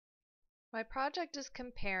My project is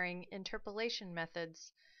comparing interpolation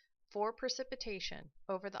methods for precipitation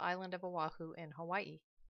over the island of Oahu in Hawaii.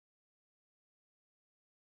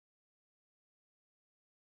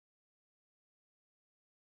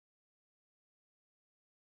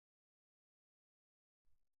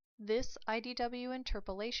 This IDW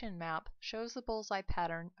interpolation map shows the bullseye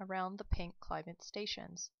pattern around the pink climate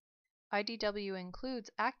stations. IDW includes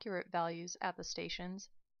accurate values at the stations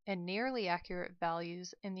and nearly accurate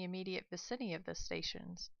values in the immediate vicinity of the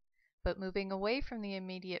stations, but moving away from the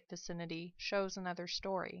immediate vicinity shows another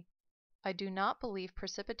story. I do not believe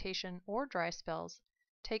precipitation or dry spells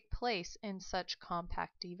take place in such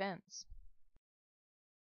compact events.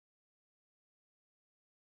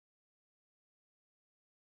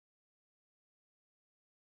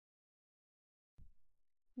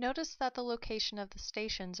 Notice that the location of the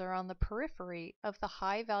stations are on the periphery of the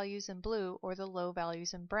high values in blue or the low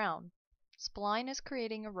values in brown. Spline is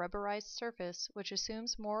creating a rubberized surface which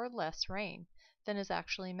assumes more or less rain than is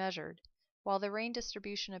actually measured. While the rain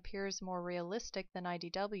distribution appears more realistic than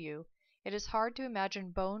IDW, it is hard to imagine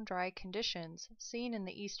bone-dry conditions seen in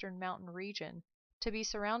the eastern mountain region to be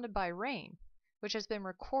surrounded by rain, which has been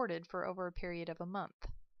recorded for over a period of a month.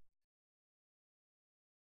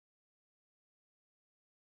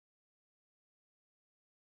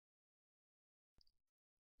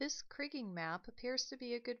 This Kriging map appears to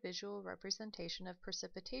be a good visual representation of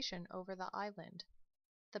precipitation over the island.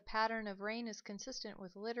 The pattern of rain is consistent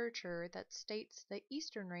with literature that states the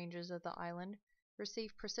eastern ranges of the island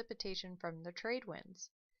receive precipitation from the trade winds,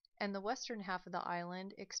 and the western half of the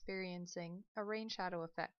island experiencing a rain shadow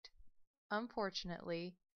effect.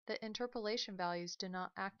 Unfortunately, the interpolation values do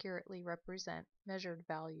not accurately represent measured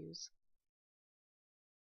values.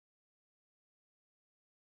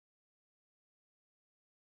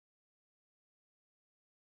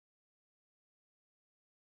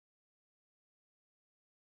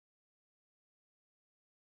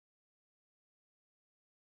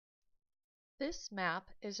 This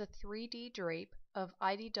map is a 3D drape of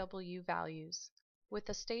IDW values, with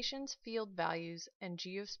the station's field values and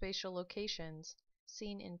geospatial locations,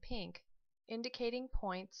 seen in pink, indicating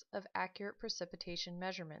points of accurate precipitation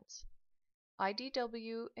measurements.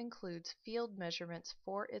 IDW includes field measurements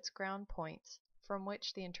for its ground points, from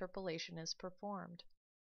which the interpolation is performed.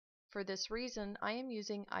 For this reason, I am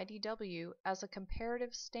using IDW as a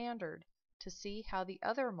comparative standard to see how the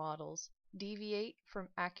other models deviate from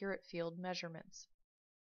accurate field measurements.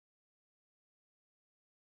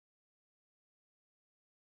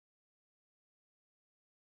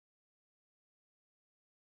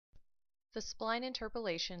 The spline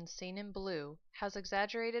interpolation seen in blue has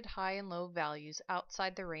exaggerated high and low values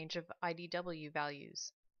outside the range of IDW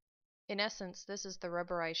values. In essence, this is the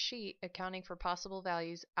rubberized sheet accounting for possible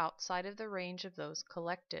values outside of the range of those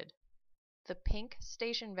collected. The pink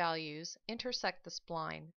station values intersect the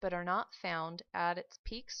spline, but are not found at its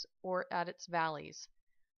peaks or at its valleys.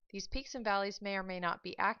 These peaks and valleys may or may not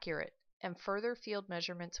be accurate, and further field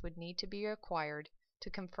measurements would need to be required to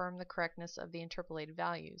confirm the correctness of the interpolated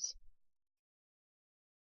values.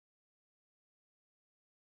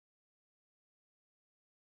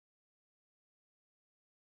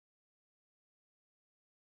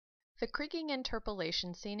 The Kriging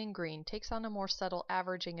interpolation seen in green takes on a more subtle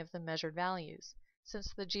averaging of the measured values.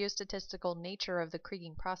 Since the geostatistical nature of the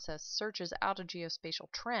Kriging process searches out a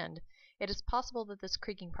geospatial trend, it is possible that this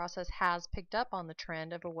Kriging process has picked up on the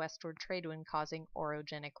trend of a westward trade wind causing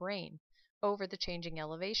orogenic rain over the changing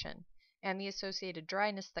elevation, and the associated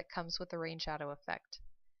dryness that comes with the rain shadow effect.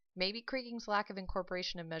 Maybe Kriging's lack of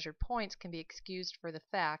incorporation of measured points can be excused for the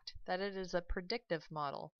fact that it is a predictive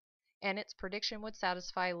model, and its prediction would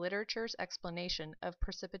satisfy literature's explanation of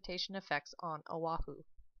precipitation effects on Oahu.